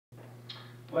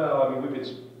Well, I mean, we've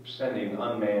been sending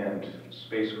unmanned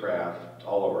spacecraft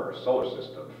all over our solar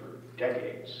system for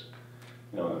decades.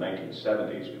 You know, in the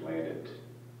 1970s, we landed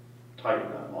Titan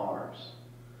on Mars.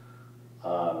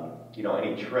 You know,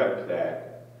 any trip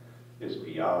that is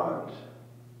beyond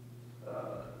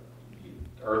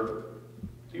Earth,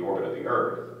 the orbit of the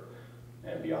Earth,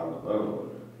 and beyond the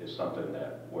moon is something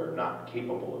that we're not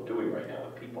capable of doing right now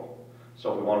with people.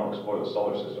 So if we want to explore the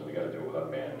solar system, we got to do it with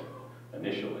unmanned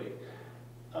initially.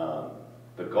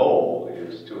 The goal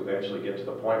is to eventually get to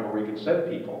the point where we can send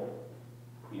people,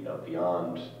 you know,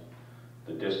 beyond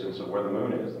the distance of where the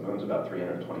moon is. The moon's about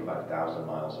 325,000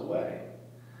 miles away.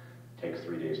 It takes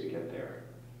 3 days to get there.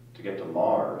 To get to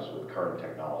Mars with current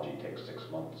technology takes 6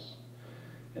 months.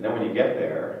 And then when you get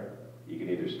there, you can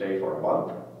either stay for a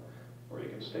month or you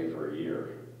can stay for a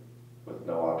year with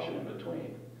no option in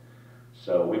between.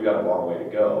 So we've got a long way to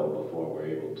go before we're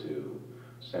able to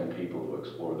send people to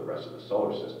explore the rest of the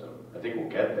solar system. I think we'll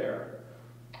get there.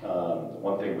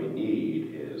 One thing we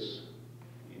need is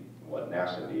what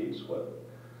NASA needs, what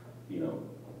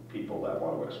people that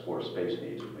want to explore space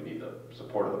needs. We need the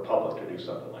support of the public to do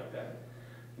something like that.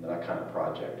 And that kind of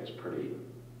project is pretty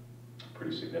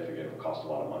significant. It will cost a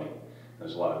lot of money.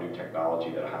 There's a lot of new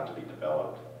technology that will have to be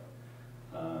developed.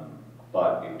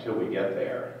 But until we get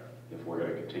there, if we're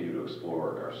going to continue to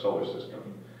explore our solar system,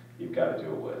 you've got to do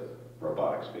it with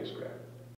robotic spacecraft.